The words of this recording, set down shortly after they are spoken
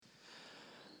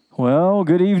Well,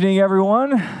 good evening,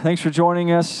 everyone. Thanks for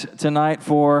joining us tonight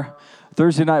for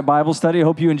Thursday night Bible study. I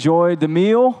hope you enjoyed the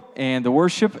meal and the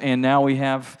worship, and now we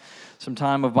have some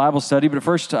time of Bible study. But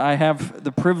first, I have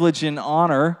the privilege and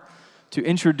honor to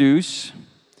introduce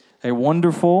a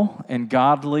wonderful and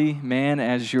godly man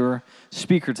as your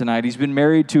speaker tonight. He's been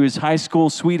married to his high school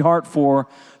sweetheart for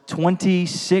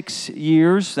 26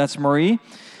 years. That's Marie.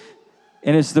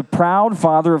 And is the proud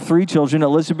father of 3 children,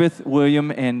 Elizabeth, William,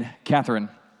 and Catherine.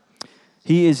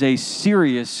 He is a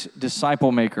serious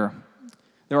disciple maker.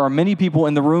 There are many people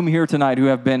in the room here tonight who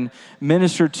have been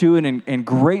ministered to and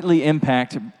greatly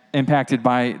impacted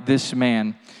by this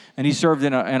man. And he served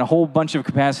in a whole bunch of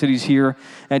capacities here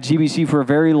at GBC for a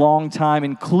very long time,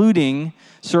 including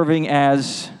serving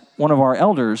as one of our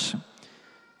elders,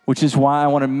 which is why I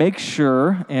want to make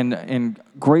sure and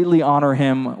greatly honor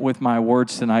him with my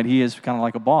words tonight. He is kind of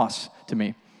like a boss to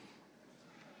me.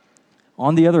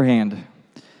 On the other hand,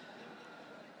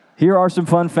 here are some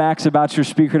fun facts about your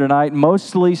speaker tonight,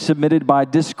 mostly submitted by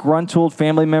disgruntled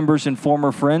family members and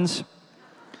former friends.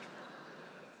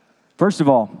 First of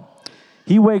all,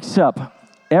 he wakes up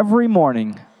every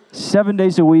morning, 7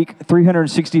 days a week,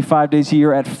 365 days a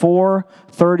year at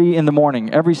 4:30 in the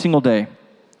morning, every single day.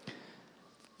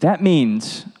 That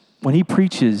means when he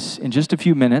preaches in just a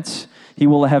few minutes, he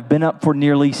will have been up for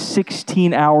nearly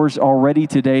 16 hours already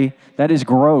today. That is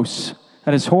gross.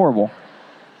 That is horrible.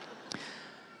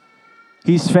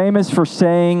 He's famous for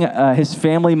saying his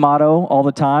family motto all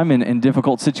the time in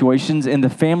difficult situations, and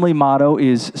the family motto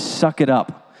is "suck it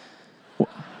up."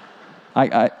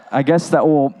 I guess that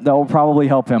will probably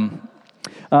help him.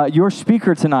 Your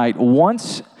speaker tonight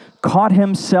once caught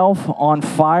himself on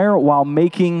fire while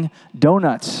making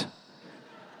donuts.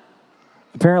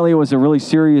 Apparently, it was a really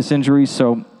serious injury,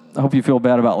 so I hope you feel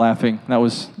bad about laughing. That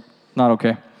was not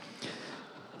okay.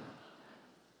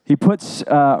 He puts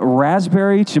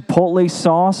raspberry chipotle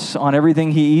sauce on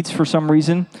everything he eats for some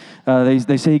reason.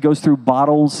 They say he goes through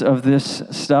bottles of this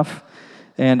stuff.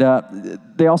 And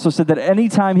they also said that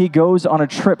anytime he goes on a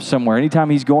trip somewhere, anytime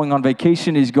he's going on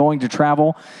vacation, he's going to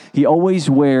travel, he always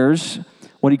wears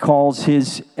what he calls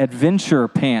his adventure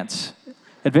pants.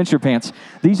 Adventure pants.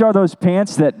 These are those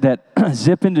pants that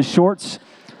zip into shorts.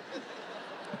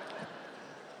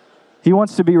 He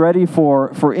wants to be ready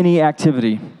for any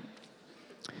activity.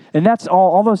 And that's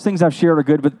all those things I've shared are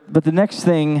good, but the next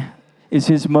thing is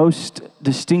his most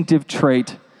distinctive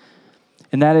trait,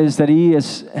 and that is that he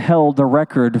has held the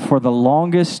record for the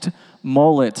longest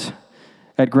mullet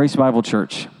at Grace Bible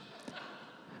Church.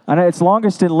 I know it's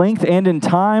longest in length and in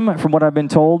time, from what I've been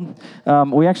told.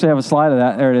 We actually have a slide of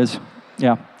that. There it is.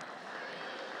 Yeah.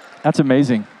 That's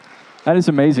amazing. That is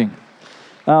amazing.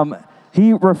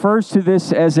 He refers to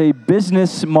this as a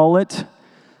business mullet,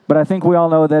 but I think we all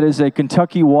know that is a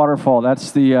Kentucky waterfall.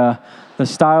 That's the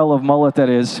style of mullet that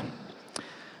is.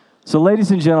 So ladies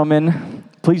and gentlemen,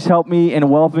 please help me in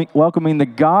welcoming the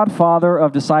godfather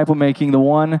of disciple making, the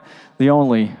one, the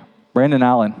only, Brandon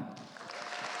Allen.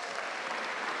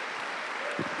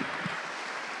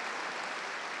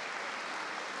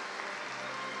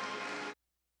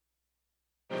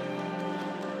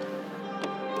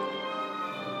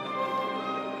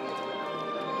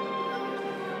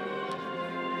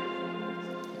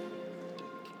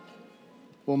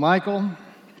 Well, Michael,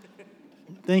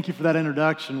 thank you for that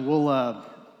introduction. We'll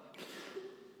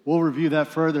review that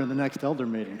further in the next elder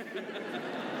meeting.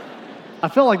 I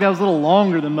felt like that was a little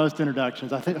longer than most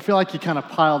introductions. I feel like you kind of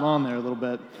piled on there a little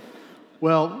bit.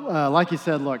 Well, like you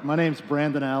said, look, my name's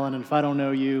Brandon Allen, and if I don't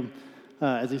know you,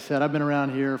 as he said, I've been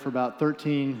around here for about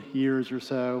 13 years or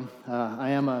so.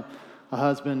 I am a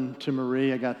husband to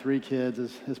Marie. I got 3 kids,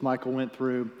 as Michael went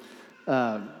through.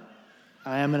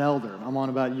 I am an elder. I'm on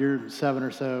about year 7 or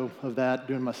so of that,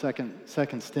 doing my second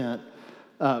stint.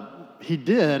 He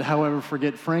did, however,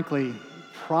 forget, frankly,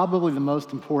 probably the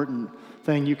most important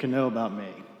thing you can know about me.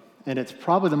 And it's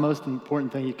probably the most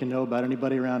important thing you can know about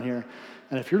anybody around here.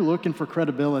 And if you're looking for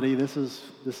credibility, this is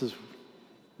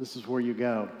where you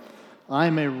go.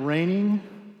 I'm a reigning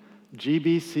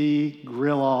GBC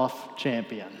Grill-Off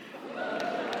champion.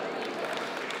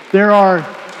 There are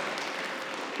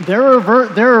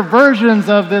versions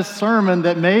of this sermon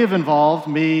that may have involved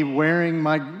me wearing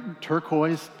my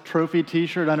turquoise trophy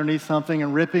T-shirt underneath something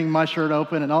and ripping my shirt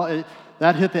open, and all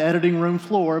that hit the editing room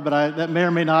floor. But that may or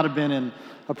may not have been in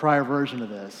a prior version of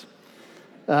this.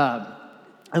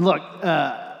 And look,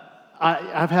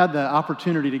 I've had the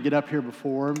opportunity to get up here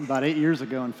before, about 8 years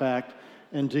ago, in fact,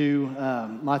 and do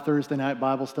my Thursday night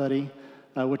Bible study,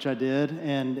 which I did.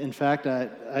 And in fact,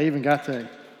 I even got to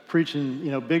preach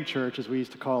in, big church, as we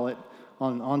used to call it,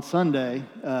 on Sunday,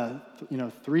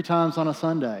 3 times on a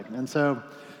Sunday. And so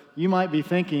you might be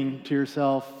thinking to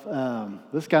yourself,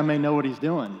 this guy may know what he's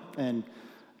doing. And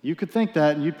you could think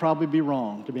that, and you'd probably be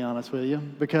wrong, to be honest with you,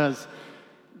 because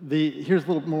here's a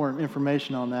little more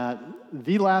information on that.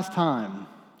 The last time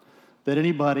that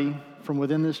anybody from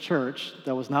within this church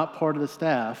that was not part of the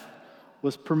staff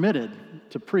was permitted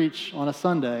to preach on a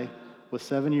Sunday was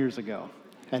 7 years ago,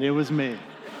 and it was me.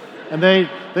 And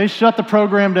they shut the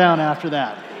program down after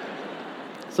that.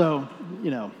 So,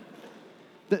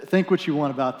 think what you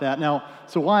want about that. Now,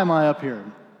 so why am I up here?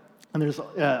 And there's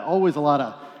always a lot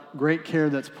of great care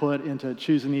that's put into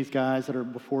choosing these guys that are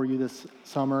before you this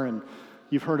summer, and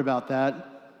you've heard about that.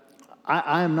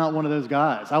 I am not one of those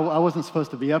guys. I wasn't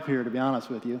supposed to be up here, to be honest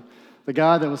with you. The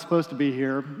guy that was supposed to be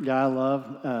here, guy I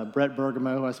love, Brett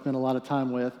Bergamo, who I spent a lot of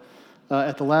time with,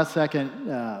 at the last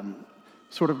second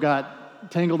sort of got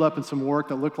tangled up in some work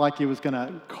that looked like he was going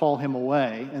to call him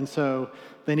away. And so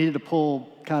they needed to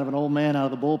pull kind of an old man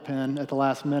out of the bullpen at the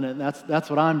last minute. And that's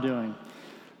what I'm doing.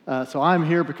 So I'm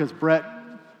here because Brett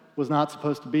was not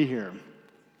supposed to be here.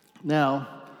 Now,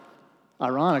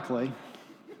 ironically,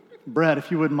 Brett,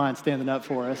 if you wouldn't mind standing up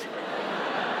for us.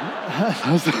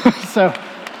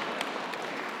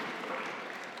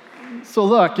 So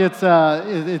look,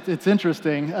 it's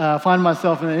interesting. I find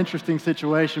myself in an interesting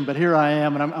situation, but here I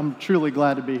am, and I'm truly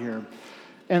glad to be here.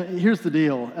 And here's the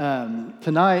deal.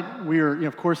 Tonight, we are,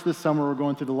 of course, this summer we're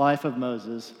going through the life of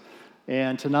Moses.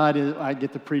 And tonight I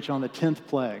get to preach on the 10th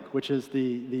plague, which is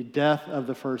the death of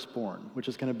the firstborn, which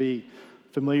is going to be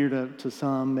familiar to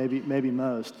some, maybe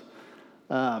most.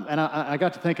 And I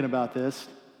got to thinking about this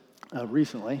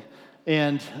recently,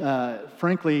 and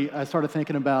frankly, I started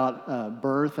thinking about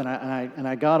birth, and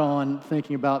I got on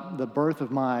thinking about the birth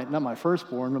of not my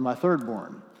firstborn, but my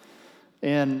thirdborn.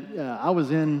 And I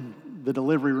was in the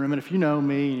delivery room, and if you know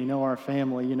me and you know our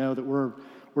family, you know that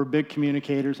we're big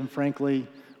communicators, and frankly,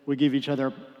 we give each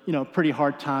other a pretty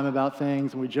hard time about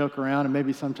things, and we joke around, and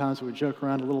maybe sometimes we joke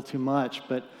around a little too much.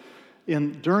 But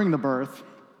during the birth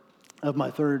of my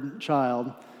third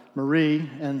child, Marie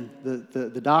and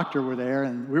the doctor were there,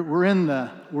 and we're in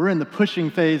the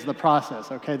pushing phase of the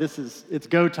process. Okay, it's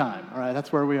go time. All right,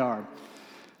 that's where we are.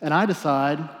 And I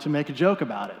decide to make a joke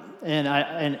about it,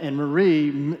 and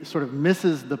Marie sort of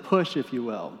misses the push, if you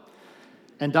will.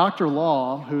 And Dr.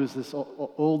 Law, who is this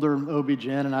older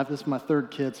OB-GYN, and this is my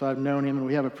third kid, so I've known him, and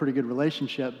we have a pretty good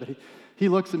relationship. But he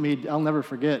looks at me, I'll never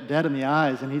forget, dead in the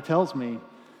eyes, and he tells me,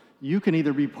 "You can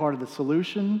either be part of the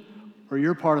solution or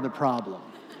you're part of the problem."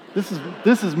 This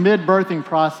is mid-birthing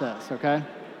process, okay?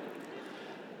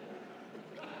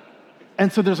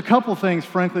 And so there's a couple things,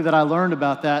 frankly, that I learned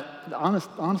about that, honest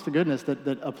to goodness,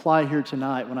 that apply here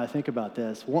tonight when I think about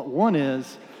this. One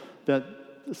is that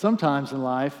sometimes in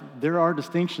life, there are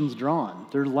distinctions drawn.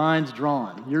 There are lines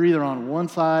drawn. You're either on one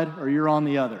side or you're on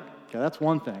the other. Okay, that's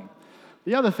one thing.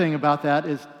 The other thing about that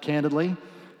is, candidly,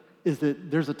 is that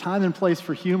there's a time and place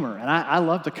for humor. And I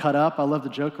love to cut up. I love to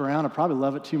joke around. I probably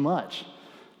love it too much.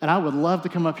 And I would love to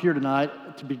come up here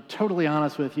tonight, to be totally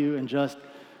honest with you, and just,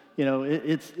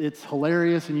 it's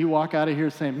hilarious. And you walk out of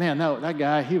here saying, man, that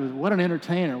guy, what an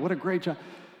entertainer. What a great job.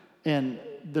 And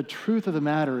the truth of the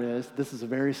matter is, this is a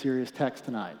very serious text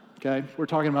tonight, okay? We're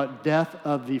talking about death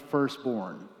of the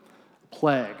firstborn,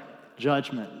 plague,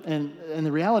 judgment. And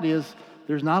the reality is,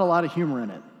 there's not a lot of humor in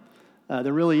it.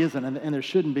 There really isn't, and there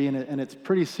shouldn't be, and it's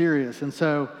pretty serious. And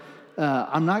so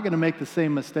I'm not going to make the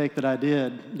same mistake that I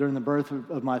did during the birth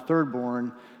of my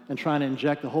thirdborn and trying to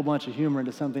inject a whole bunch of humor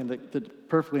into something that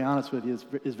perfectly honest with you,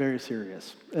 is very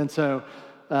serious. And so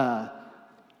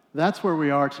that's where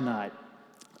we are tonight.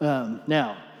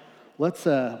 Now, why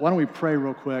don't we pray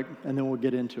real quick, and then we'll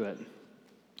get into it.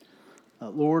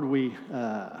 Lord, we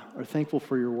are thankful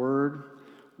for your word.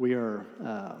 We are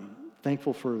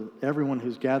thankful for everyone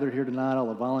who's gathered here tonight, all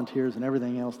the volunteers and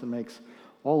everything else that makes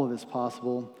all of this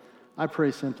possible. I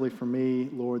pray simply for me,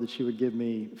 Lord, that you would give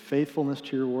me faithfulness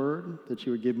to your word, that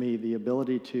you would give me the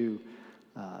ability to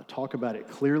talk about it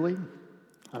clearly.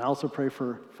 And I also pray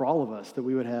for all of us that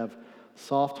we would have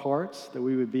soft hearts, that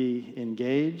we would be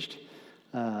engaged,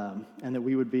 and that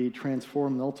we would be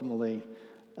transformed ultimately,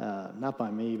 not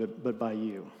by me, but by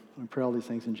you. I pray all these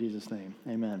things in Jesus' name.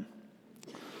 Amen.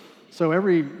 So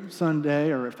every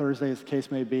Sunday or Thursday, as the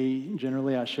case may be,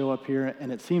 generally I show up here,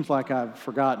 and it seems like I've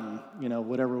forgotten,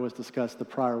 whatever was discussed the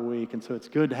prior week. And so it's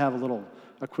good to have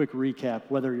a quick recap,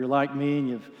 whether you're like me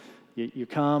and you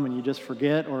come and you just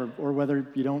forget, or whether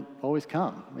you don't always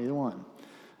come, either one.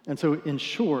 And so in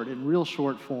real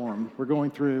short form, we're going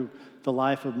through the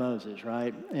life of Moses,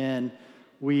 right? And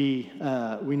we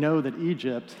know that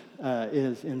Egypt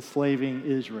is enslaving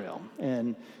Israel.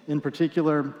 And in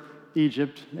particular,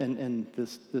 Egypt and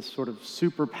this sort of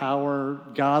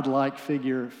superpower, godlike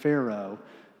figure, Pharaoh,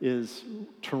 is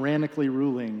tyrannically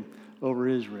ruling over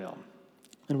Israel.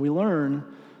 And we learn,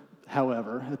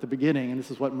 however, at the beginning, and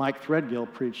this is what Mike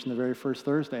Threadgill preached in the very first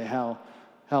Thursday, how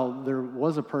there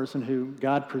was a person who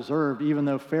God preserved, even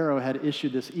though Pharaoh had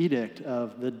issued this edict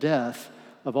of the death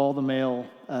of all the male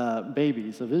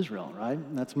babies of Israel, right?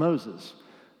 And that's Moses.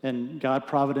 And God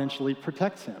providentially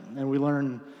protects him. And we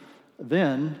learn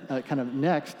then,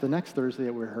 the next Thursday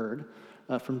that we heard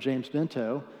from James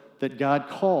Bento, that God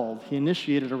called, he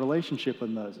initiated a relationship with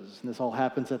Moses. And this all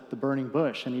happens at the burning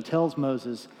bush. And he tells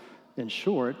Moses, in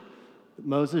short,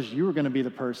 Moses, you are going to be the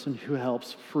person who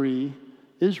helps free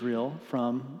Israel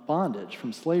from bondage,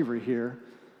 from slavery here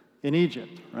in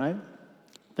Egypt, right?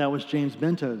 That was James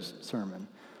Bento's sermon.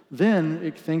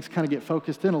 Then things kind of get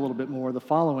focused in a little bit more the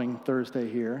following Thursday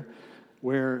here,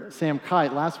 where Sam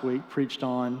Kite last week preached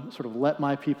on sort of let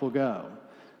my people go.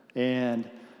 And,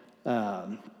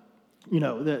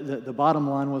 the bottom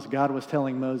line was God was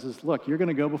telling Moses, look, you're going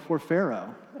to go before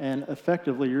Pharaoh, and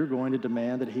effectively you're going to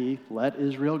demand that he let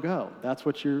Israel go. That's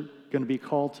what you're going to be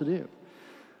called to do.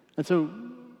 And so,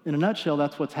 in a nutshell,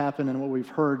 that's what's happened and what we've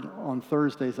heard on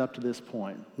Thursdays up to this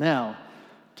point. Now,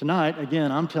 tonight,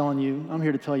 again, I'm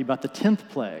here to tell you about the 10th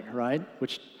plague, right?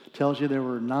 Which tells you there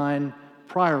were 9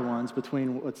 prior ones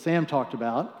between what Sam talked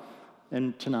about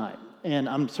and tonight. And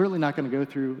I'm certainly not going to go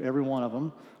through every one of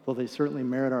them, though they certainly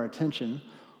merit our attention.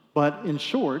 But in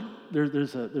short,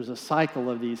 there's a cycle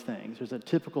of these things. There's a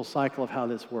typical cycle of how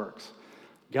this works.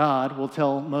 God will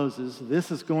tell Moses,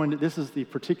 this is the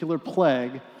particular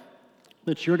plague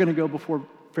that you're going to go before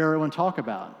Pharaoh and talk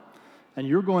about. And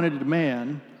you're going to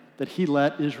demand that he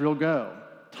let Israel go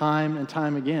time and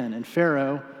time again. And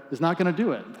Pharaoh is not going to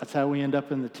do it. That's how we end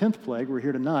up in the 10th plague. We're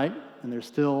here tonight, and they're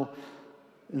still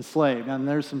enslaved. And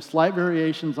there's some slight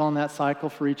variations on that cycle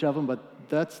for each of them, but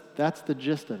that's the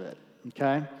gist of it,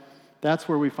 okay? That's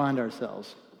where we find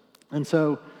ourselves. And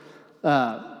so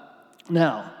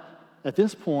now, at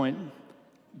this point,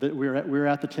 that we're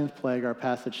at the 10th plague, our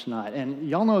passage tonight. And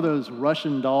y'all know those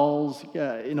Russian dolls,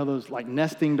 those like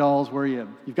nesting dolls where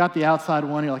you've got the outside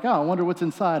one, you're like, oh, I wonder what's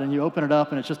inside, and you open it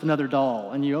up and it's just another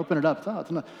doll. And you open it up, it's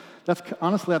another. That's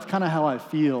kind of how I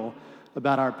feel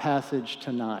about our passage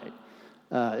tonight.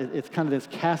 It's kind of this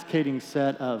cascading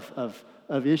set of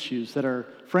issues that are,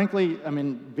 frankly,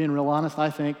 being real honest, I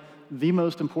think the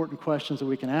most important questions that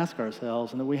we can ask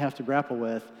ourselves and that we have to grapple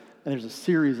with, and there's a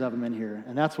series of them in here,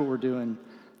 and that's what we're doing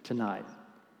tonight.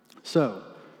 So,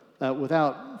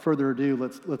 without further ado,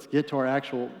 let's get to our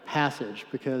actual passage,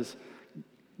 because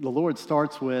the Lord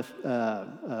starts with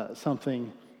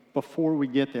something before we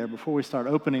get there, before we start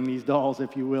opening these dolls,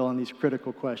 if you will, and these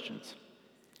critical questions.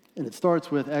 And it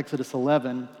starts with Exodus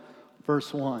 11,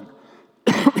 verse 1.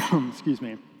 Excuse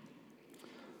me.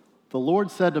 The Lord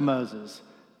said to Moses,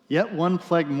 "Yet one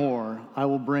plague more I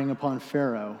will bring upon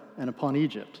Pharaoh and upon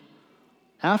Egypt.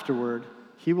 Afterward,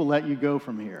 he will let you go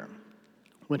from here.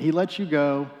 When he lets you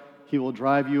go, he will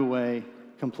drive you away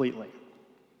completely."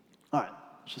 All right,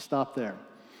 let's just stop there.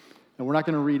 And we're not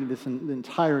going to read this in the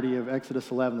entirety of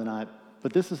Exodus 11 tonight,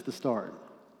 but this is the start.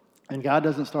 And God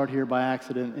doesn't start here by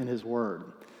accident in his word.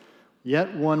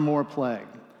 Yet one more plague.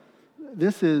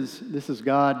 This is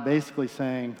God basically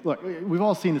saying, look, we've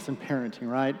all seen this in parenting,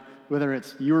 right? Whether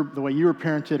it's the way you were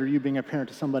parented or you being a parent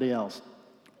to somebody else.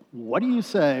 What do you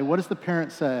say? What does the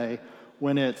parent say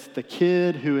when it's the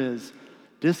kid who is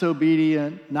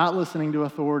disobedient, not listening to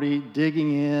authority,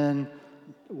 digging in,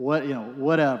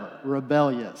 whatever,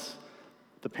 rebellious?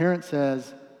 The parent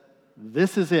says,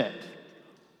 "This is it,"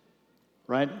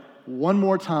 right? One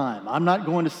more time. I'm not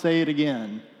going to say it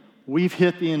again. We've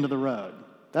hit the end of the road.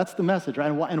 That's the message,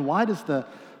 right? And why does the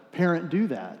parent do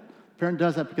that? The parent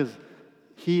does that because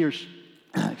he or she,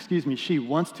 she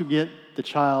wants to get the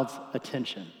child's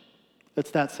attention.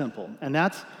 It's that simple. And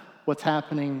that's what's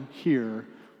happening here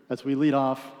as we lead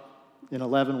off in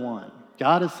 11:1.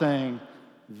 God is saying,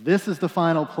 this is the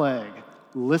final plague.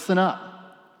 Listen up.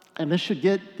 And this should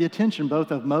get the attention both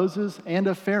of Moses and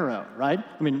of Pharaoh, right?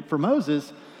 For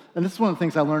Moses, and this is one of the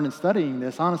things I learned in studying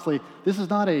this, honestly, this is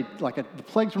not the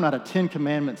plagues were not a 10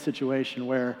 Commandments situation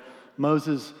where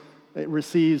Moses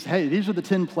receives, hey, these are the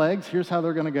 10 plagues, here's how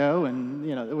they're going to go, and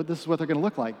this is what they're going to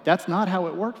look like. That's not how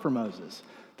it worked for Moses.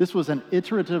 This was an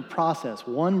iterative process,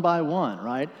 one by one,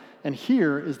 right? And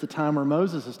here is the time where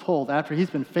Moses is told, after he's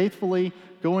been faithfully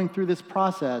going through this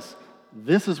process,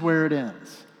 this is where it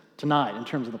ends tonight in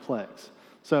terms of the plagues.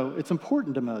 So it's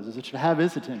important to Moses. It should have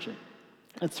his attention.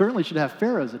 It certainly should have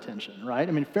Pharaoh's attention, right?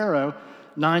 I mean, Pharaoh,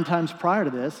 9 times prior to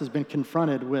this, has been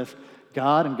confronted with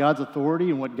God and God's authority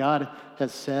and what God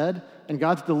has said, and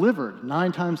God's delivered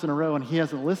 9 times in a row, and he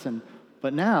hasn't listened.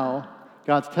 But now,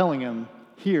 God's telling him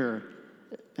here,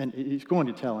 and he's going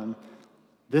to tell him,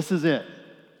 this is it.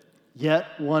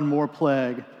 Yet one more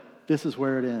plague. This is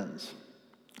where it ends.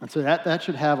 And so that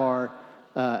should have our,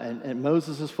 and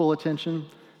Moses' full attention,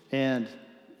 and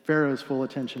Pharaoh's full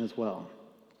attention as well.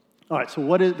 All right, so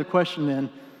the question then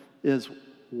is,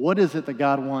 what is it that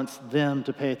God wants them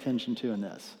to pay attention to in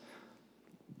this?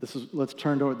 Let's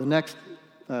turn to the next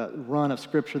run of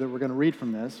scripture that we're going to read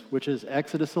from this, which is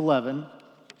Exodus 11,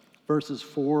 verses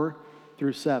 4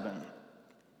 through 7.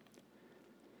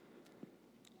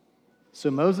 So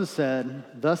Moses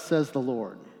said, "Thus says the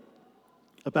Lord,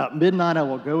 about midnight I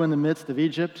will go in the midst of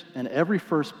Egypt, and every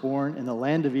firstborn in the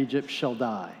land of Egypt shall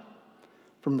die.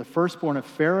 From the firstborn of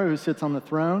Pharaoh who sits on the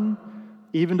throne,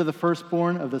 even to the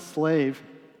firstborn of the slave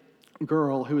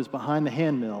girl who is behind the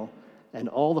handmill, and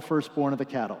all the firstborn of the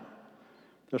cattle.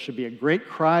 There shall be a great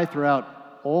cry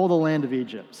throughout all the land of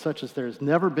Egypt, such as there has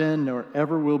never been nor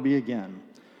ever will be again.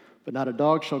 But not a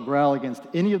dog shall growl against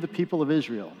any of the people of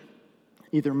Israel,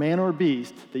 either man or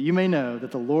beast, that you may know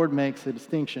that the Lord makes a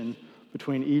distinction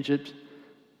between Egypt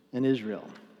and Israel."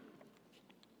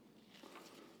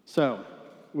 So,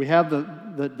 we have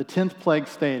the 10th plague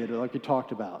stated, like we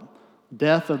talked about.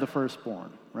 Death of the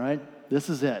firstborn, right? This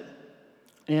is it.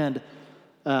 And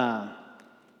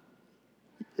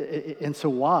so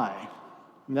why?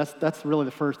 And that's really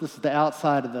the first. This is the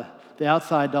outside of the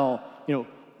outside doll.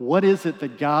 What is it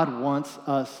that God wants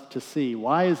us to see?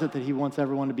 Why is it that he wants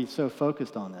everyone to be so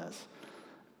focused on this?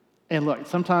 And look,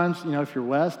 sometimes, if you're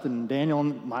West and Daniel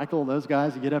and Michael, those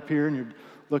guys, you get up here and you're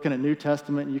looking at New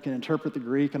Testament and you can interpret the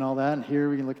Greek and all that, and here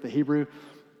we can look at the Hebrew.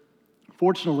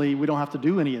 Fortunately, we don't have to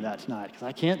do any of that tonight because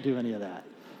I can't do any of that.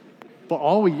 But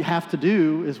all we have to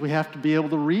do is we have to be able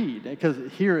to read, because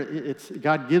here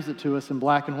God gives it to us in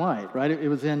black and white, right? It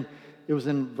was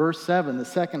in verse 7, the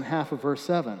second half of verse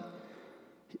 7.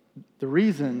 The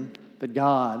reason that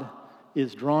God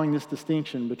is drawing this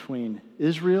distinction between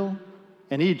Israel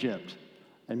and Egypt,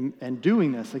 and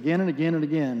doing this again and again and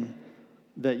again,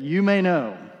 that you may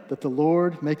know that the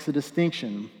Lord makes a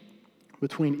distinction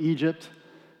between Egypt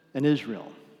and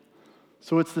Israel.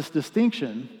 So it's this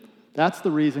distinction. That's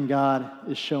the reason God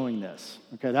is showing this.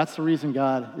 Okay, that's the reason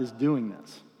God is doing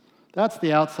this. That's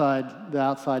the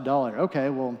outside dollar. Okay,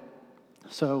 well,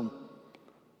 so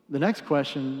the next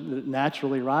question that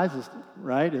naturally rises,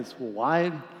 right, is,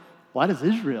 well, why does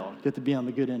Israel get to be on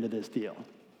the good end of this deal?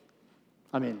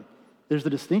 I mean, there's the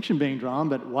distinction being drawn,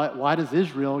 but why does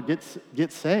Israel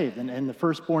get saved and the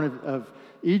firstborn of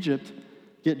Egypt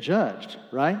get judged,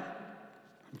 right?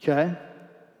 Okay?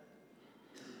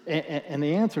 And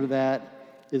the answer to that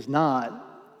is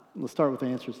not, let's start with the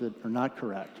answers that are not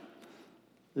correct.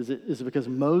 Is it because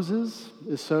Moses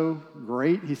is so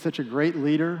great? He's such a great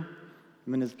leader? I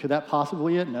mean, could that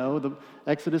possibly be it? No. The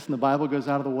Exodus in the Bible goes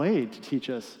out of the way to teach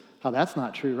us how that's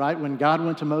not true, right? When God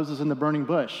went to Moses in the burning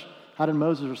bush, how did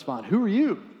Moses respond? Who are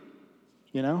you?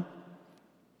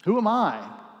 Who am I?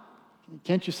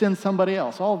 Can't you send somebody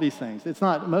else? All these things. It's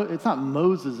not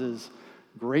Moses'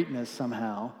 greatness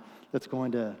somehow that's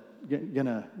going to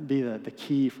be the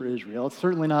key for Israel. It's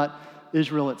certainly not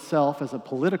Israel itself as a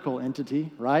political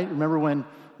entity, right? Remember when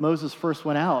Moses first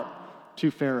went out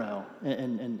to Pharaoh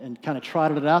and kind of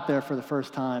trotted it out there for the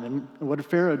first time. And what did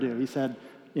Pharaoh do? He said,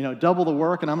 double the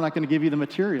work and I'm not going to give you the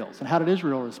materials. And how did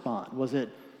Israel respond? Was it,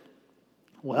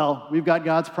 well, we've got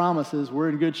God's promises, we're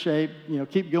in good shape,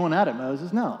 keep going at it,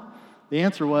 Moses? No. The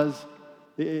answer was,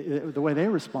 the way they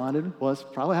responded was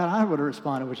probably how I would have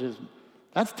responded, which is,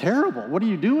 that's terrible. What are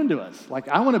you doing to us? Like,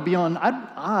 I want to be on,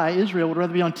 Israel, would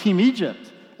rather be on Team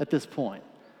Egypt at this point.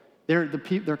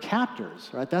 They're captors,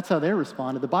 right? That's how they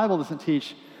responded. The Bible doesn't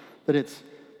teach that it's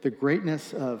the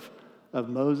greatness of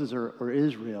Moses or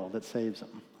Israel that saves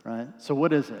them, right? So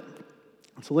what is it?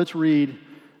 So let's read.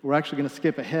 We're actually going to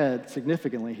skip ahead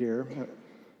significantly here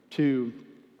to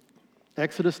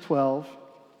Exodus 12,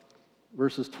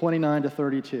 verses 29 to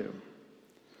 32.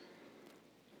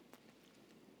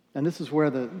 And this is where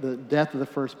the death of the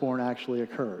firstborn actually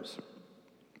occurs.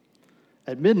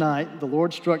 At midnight, the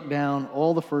Lord struck down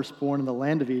all the firstborn in the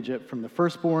land of Egypt, from the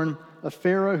firstborn of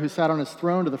Pharaoh who sat on his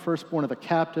throne to the firstborn of the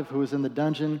captive who was in the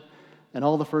dungeon, and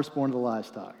all the firstborn of the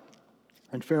livestock.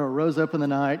 And Pharaoh rose up in the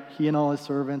night, he and all his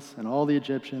servants and all the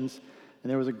Egyptians, and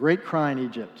there was a great cry in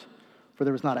Egypt, for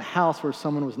there was not a house where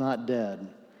someone was not dead.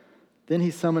 Then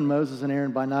he summoned Moses and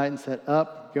Aaron by night and said,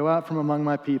 "Up, go out from among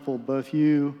my people, both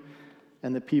you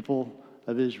and the people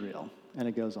of Israel." And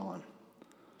it goes on.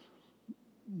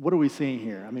 what are we seeing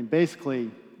here? I mean,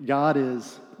 basically, God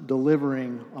is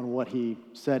delivering on what he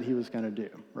said he was going to do,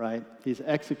 right? He's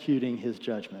executing his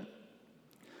judgment.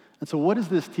 And so what is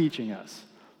this teaching us?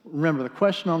 Remember, the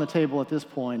question on the table at this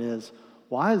point is,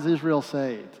 why is Israel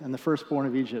saved and the firstborn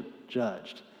of Egypt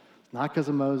judged? It's not because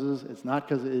of Moses. It's not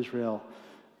because of Israel.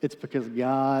 It's because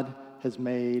God has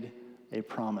made a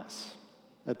promise.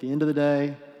 At the end of the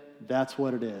day, that's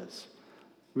what it is.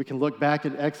 We can look back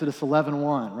at Exodus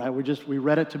 11:1, right? We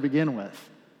read it to begin with.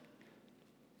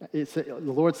 The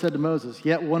Lord said to Moses,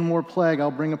 "Yet one more plague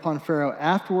I'll bring upon Pharaoh.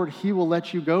 Afterward, he will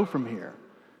let you go from here."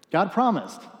 God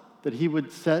promised that he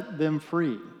would set them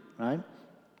free, right?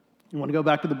 You want to go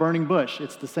back to the burning bush,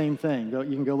 it's the same thing. You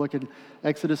can go look at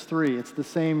Exodus 3. It's the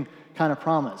same kind of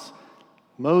promise.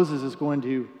 Moses is going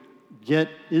to get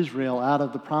Israel out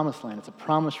of the promised land. It's a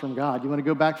promise from God. You want to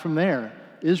go back from there.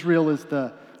 Israel is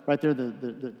the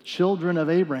children of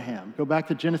Abraham. Go back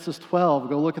to Genesis 12.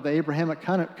 Go look at the Abrahamic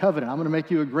covenant. I'm going to make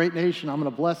you a great nation. I'm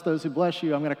going to bless those who bless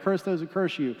you. I'm going to curse those who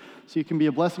curse you so you can be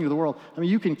a blessing to the world. I mean,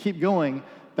 you can keep going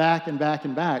back and back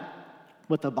and back.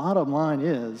 But the bottom line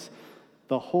is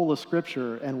the whole of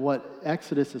Scripture, and what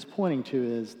Exodus is pointing to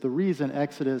is the reason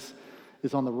Exodus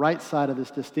is on the right side of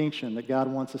this distinction that God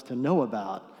wants us to know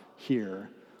about here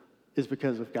is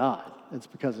because of God. It's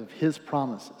because of his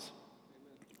promises.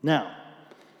 Now,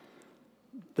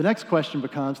 the next question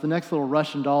becomes, the next little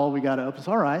Russian doll we got to open is,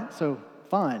 all right, so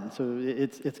fine. So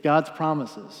it's God's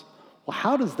promises. Well,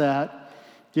 how does that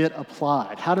get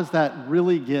applied? How does that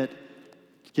really get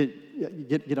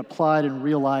applied in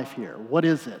real life here? What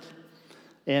is it?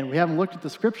 And we haven't looked at the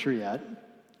Scripture yet,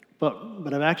 but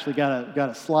I've actually got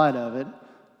a slide of it,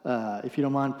 if you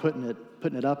don't mind putting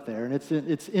it up there. And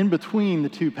it's in between the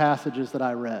two passages that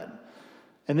I read.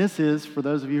 And this is, for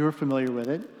those of you who are familiar with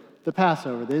it, the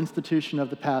Passover, the institution of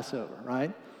the Passover,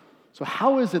 right? So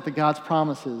how is it that God's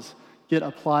promises get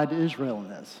applied to Israel in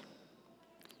this?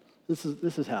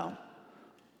 This is how.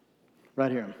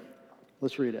 Right here.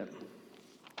 Let's read it.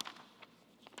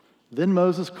 Then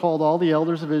Moses called all the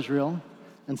elders of Israel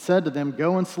and said to them,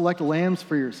 "Go and select lambs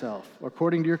for yourself,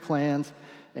 according to your clans,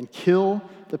 and kill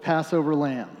the Passover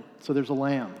lamb." So there's a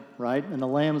lamb, right? And the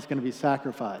lamb is going to be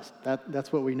sacrificed.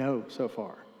 That's what we know so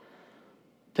far.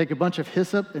 "Take a bunch of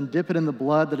hyssop and dip it in the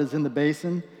blood that is in the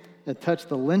basin, and touch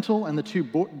the lintel and the two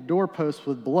doorposts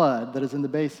with blood that is in the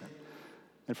basin."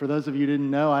 And for those of you who didn't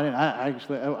know, I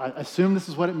assumed this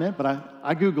is what it meant, but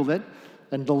I Googled it.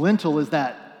 And the lintel is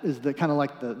the kind of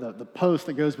like the post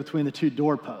that goes between the two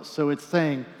doorposts. So it's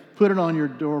saying, put it on your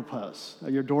doorposts,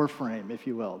 your door frame, if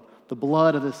you will, the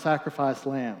blood of the sacrificed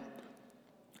lamb.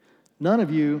 "None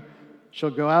of you shall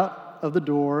go out of the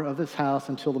door of this house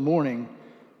until the morning,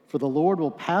 for the Lord will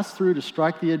pass through to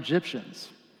strike the Egyptians.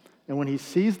 And when he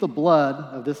sees the blood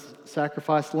of this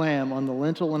sacrificed lamb on the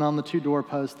lintel and on the two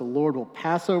doorposts, the Lord will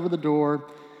pass over the door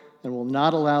and will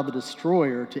not allow the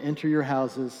destroyer to enter your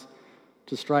houses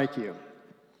to strike you."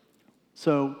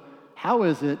 So how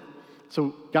is it?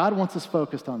 So God wants us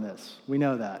focused on this. We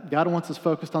know that. God wants us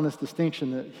focused on this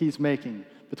distinction that he's making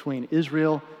between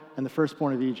Israel and the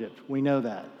firstborn of Egypt. We know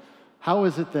that. How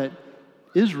is it that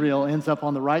Israel ends up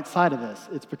on the right side of this?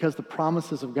 It's because the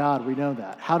promises of God, we know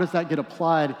that. How does that get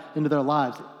applied into their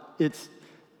lives? It's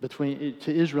to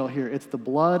Israel here. It's the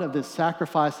blood of this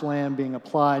sacrificed lamb being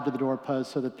applied to the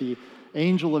doorpost so that the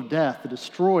angel of death, the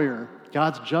destroyer,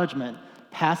 God's judgment,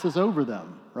 passes over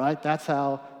them, right? That's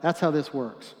how this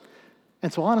works.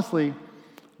 And so honestly,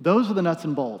 those are the nuts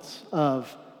and bolts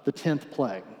of the 10th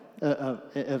plague,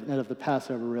 of the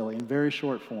Passover, really, in very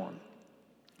short form.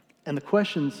 And the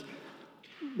questions,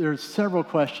 there's several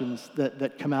questions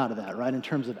that come out of that, right, in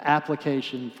terms of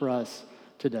application for us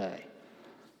today.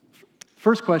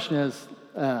 First question is,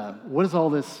 what is all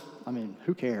this, I mean,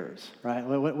 who cares, right?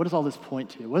 What does all this point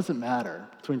to? What does it matter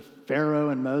between Pharaoh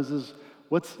and Moses?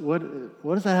 What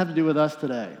does that have to do with us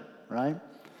today, right?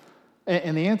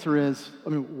 And the answer is, I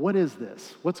mean, what is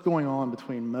this? What's going on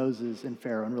between Moses and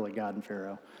Pharaoh, and really God and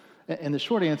Pharaoh? And the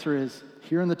short answer is,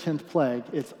 here in the 10th plague,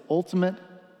 it's ultimate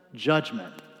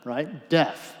judgment, right?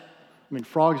 Death. I mean,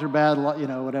 frogs are bad,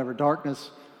 whatever,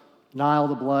 darkness, Nile,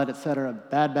 the blood, etc.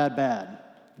 Bad, bad, bad.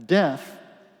 Death,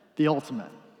 the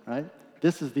ultimate, right?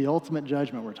 This is the ultimate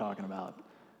judgment we're talking about.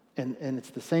 And it's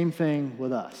the same thing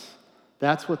with us.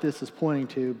 That's what this is pointing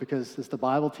to, because as the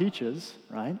Bible teaches,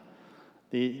 right?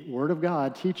 The Word of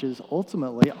God teaches,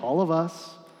 ultimately, all of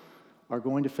us are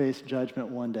going to face judgment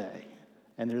one day.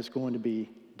 And there's going to be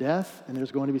death, and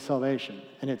there's going to be salvation.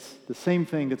 And it's the same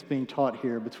thing that's being taught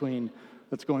here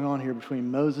that's going on here between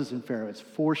Moses and Pharaoh. It's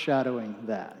foreshadowing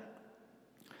that.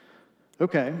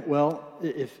 Okay, well,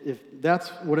 if that's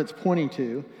what it's pointing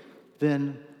to,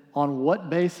 then on what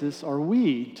basis are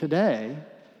we today,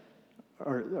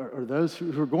 or those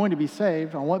who are going to be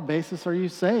saved, on what basis are you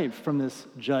saved from this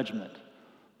judgment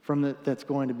that's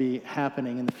going to be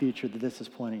happening in the future that this is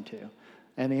pointing to?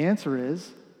 And the answer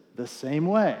is the same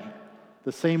way.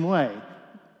 The same way.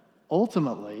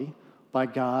 Ultimately, by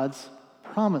God's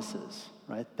promises,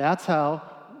 right? That's how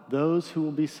those who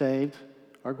will be saved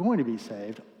are going to be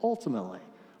saved ultimately,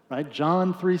 right?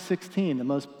 John 3:16, the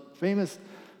most famous,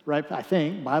 right, I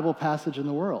think, Bible passage in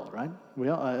the world, right? We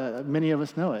all, many of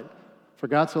us know it. For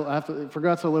God so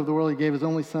loved the world, he gave his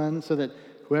only Son, so that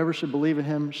whoever should believe in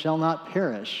him shall not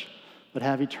perish, but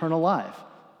have eternal life.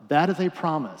 That is a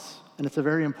promise, and it's a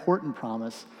very important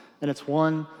promise, and it's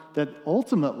one that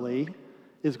ultimately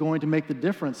is going to make the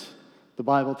difference, the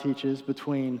Bible teaches,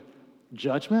 between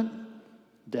judgment,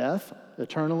 death,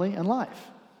 eternally, and life.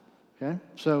 Okay?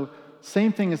 So,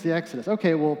 same thing as the Exodus.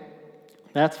 Okay, well,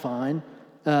 that's fine.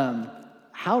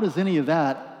 How does any of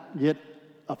that get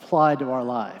applied to our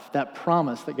life? That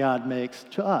promise that God makes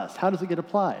to us, how does it get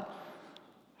applied?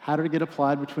 How did it get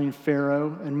applied between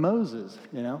Pharaoh and Moses,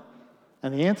 you know?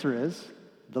 And the answer is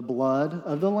the blood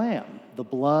of the lamb, the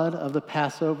blood of the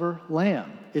Passover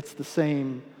lamb. It's the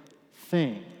same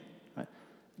thing. Right?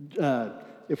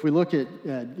 If we look at,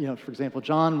 for example,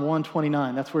 John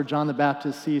 1:29, that's where John the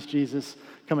Baptist sees Jesus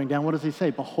coming down. What does he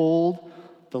say? Behold,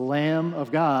 the Lamb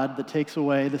of God that takes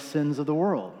away the sins of the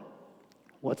world.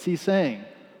 What's he saying?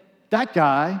 That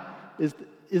guy is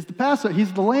the Passover.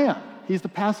 He's the lamb. He's the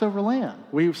Passover lamb.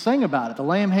 We sang about it, the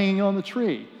lamb hanging on the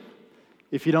tree.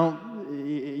 If you don't,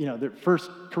 1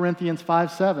 Corinthians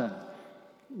 5:7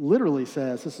 literally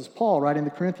says, this is Paul writing to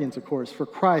the Corinthians, of course, for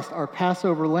Christ, our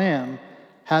Passover lamb,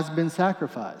 has been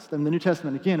sacrificed. And the New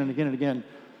Testament again and again and again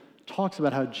talks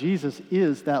about how Jesus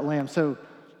is that lamb. So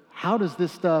how does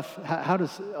this stuff, how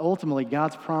does ultimately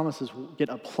God's promises get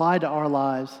applied to our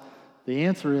lives? The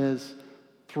answer is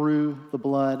through the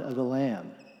blood of the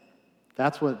lamb.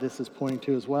 That's what this is pointing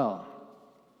to as well.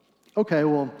 Okay,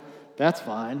 well, that's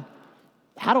fine.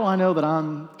 How do I know that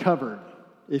I'm covered,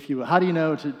 if you will? How do you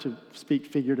know, to speak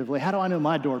figuratively, how do I know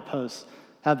my doorposts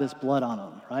have this blood on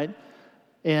them, right?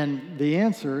 And the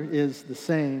answer is the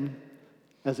same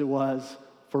as it was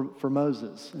for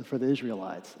Moses and for the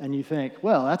Israelites. And you think,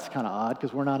 well, that's kind of odd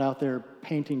because we're not out there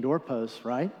painting doorposts,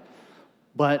 right?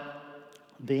 But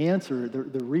the answer,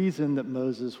 the reason that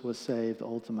Moses was saved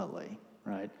ultimately,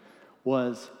 right,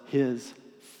 was his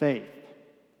faith,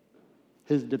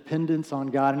 his dependence on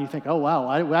God. And you think, oh, wow,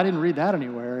 I didn't read that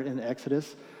anywhere in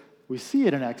Exodus. We see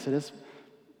it in Exodus,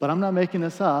 but I'm not making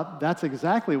this up. That's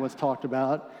exactly what's talked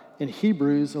about in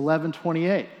Hebrews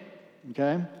 11:28,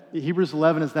 okay? Hebrews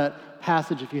 11 is that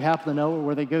passage, if you happen to know it,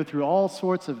 where they go through all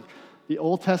sorts of the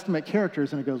Old Testament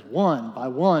characters, and it goes one by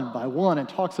one by one, and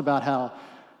talks about how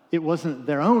it wasn't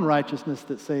their own righteousness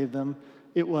that saved them,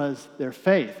 it was their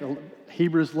faith.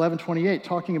 Hebrews 11:28,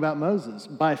 talking about Moses.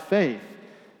 By faith,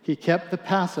 he kept the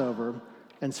Passover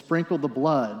and sprinkled the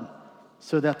blood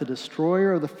so that the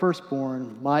destroyer of the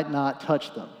firstborn might not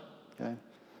touch them, okay?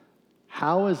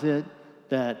 How is it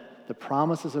that the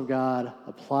promises of God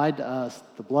applied to us,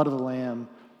 the blood of the Lamb,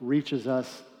 reaches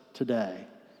us today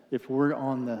if we're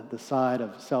on the side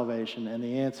of salvation? And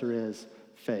the answer is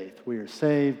faith. We are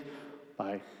saved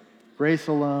by grace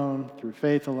alone, through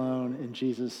faith alone, in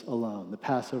Jesus alone, the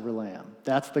Passover Lamb.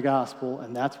 That's the gospel,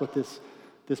 and that's what this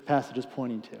passage is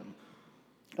pointing to.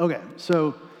 Okay,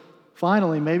 so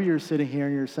finally, maybe you're sitting here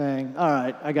and you're saying, all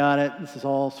right, I got it. This is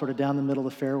all sort of down the middle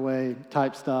of the fairway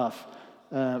type stuff.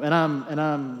 And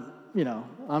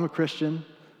I'm a Christian,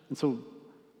 and so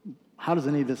how does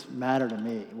any of this matter to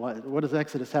me? What does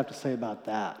Exodus have to say about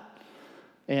that?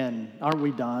 And aren't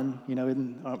we done?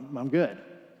 I'm good.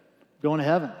 Going to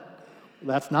heaven.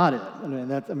 That's not it.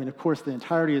 Of course, the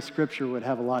entirety of Scripture would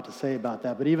have a lot to say about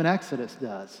that, but even Exodus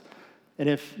does. And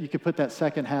if you could put that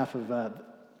second half of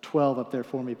 12 up there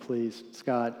for me, please,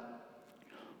 Scott.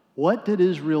 What did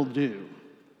Israel do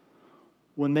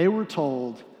when they were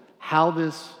told how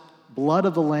this blood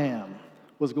of the Lamb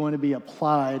was going to be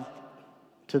applied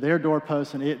to their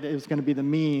doorposts, and it was going to be the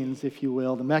means, if you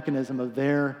will, the mechanism of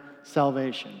their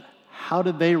salvation? How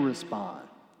did they respond?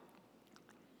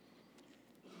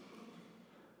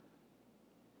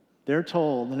 They're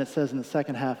told, and it says in the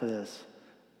second half of this,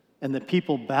 and the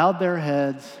people bowed their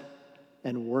heads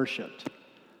and worshiped.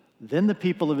 Then the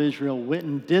people of Israel went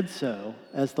and did so,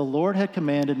 as the Lord had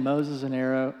commanded Moses and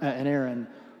Aaron,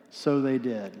 so they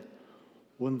did.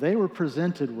 When they were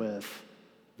presented with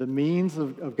the means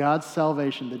of God's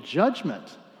salvation, the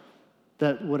judgment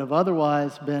that would have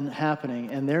otherwise been happening,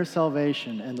 and their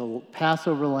salvation, and the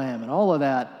Passover lamb, and all of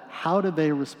that, how did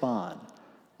they respond?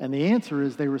 And the answer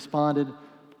is they responded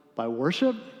by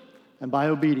worship and by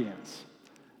obedience.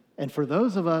 And for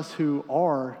those of us who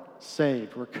are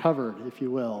saved, we're covered, if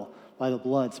you will, by the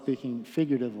blood, speaking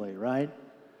figuratively, right?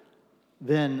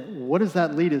 Then what does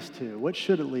that lead us to? What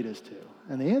should it lead us to?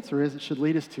 And the answer is it should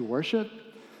lead us to worship.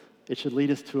 It should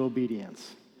lead us to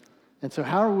obedience. And so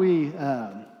how are we,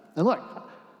 and look,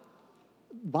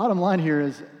 bottom line here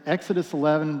is Exodus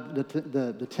 11,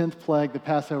 the 10th plague, the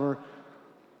Passover.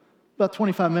 About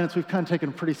 25 minutes, we've kind of taken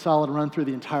a pretty solid run through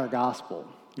the entire gospel,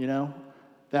 you know?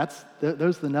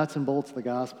 Those are the nuts and bolts of the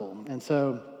gospel. And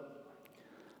so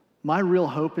my real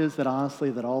hope is that,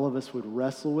 honestly, that all of us would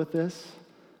wrestle with this.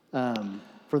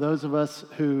 For those of us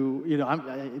who, you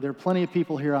know, there are plenty of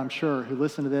people here, I'm sure, who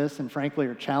listen to this and frankly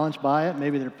are challenged by it.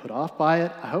 Maybe they're put off by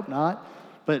it. I hope not.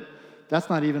 But that's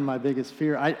not even my biggest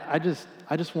fear.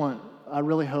 I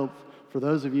really hope for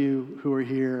those of you who are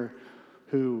here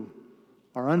who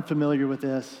are unfamiliar with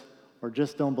this or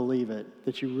just don't believe it,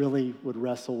 that you really would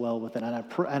wrestle well with it.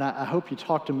 And I hope you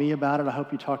talk to me about it. I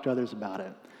hope you talk to others about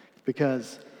it.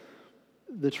 Because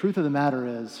the truth of the matter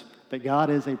is that God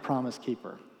is a promise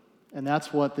keeper. And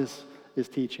that's what this is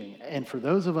teaching. And for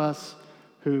those of us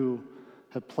who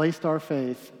have placed our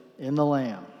faith in the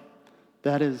Lamb,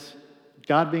 that is,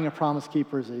 God being a promise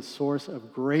keeper is a source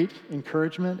of great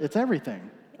encouragement. It's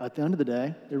everything. At the end of the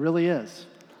day, it really is.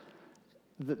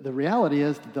 The reality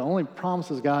is that the only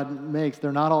promises God makes,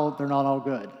 they're not all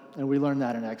good. And we learned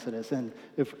that in Exodus. And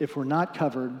if we're not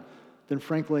covered, then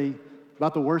frankly,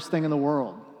 about the worst thing in the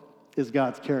world is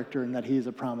God's character and that he is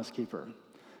a promise keeper.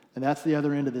 And that's the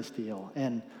other end of this deal.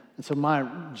 And so my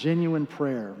genuine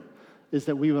prayer is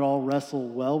that we would all wrestle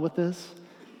well with this.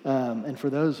 And for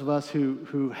those of us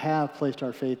who have placed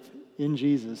our faith in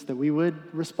Jesus, that we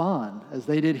would respond as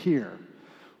they did here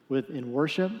in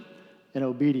worship and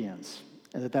obedience,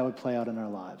 and that would play out in our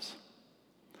lives.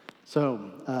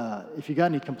 So if you got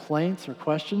any complaints or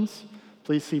questions,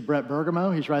 please see Brett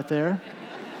Bergamo. He's right there.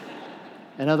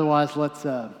 And otherwise,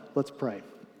 let's pray.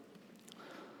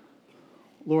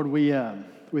 Lord, we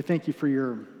thank you for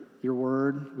your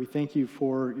word. We thank you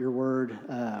for your word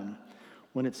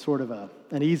when it's sort of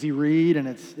an easy read and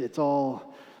it's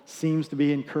all seems to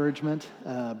be encouragement.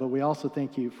 But we also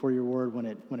thank you for your word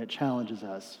when it challenges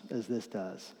us, as this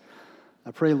does. I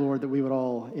pray, Lord, that we would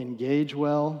all engage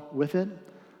well with it.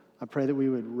 I pray that we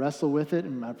would wrestle with it,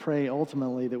 and I pray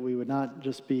ultimately that we would not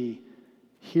just be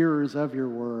hearers of your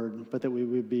word, but that we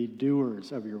would be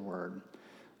doers of your word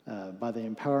by the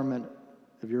empowerment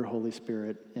of your Holy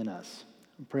Spirit in us.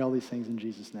 I pray all these things in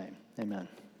Jesus' name. Amen.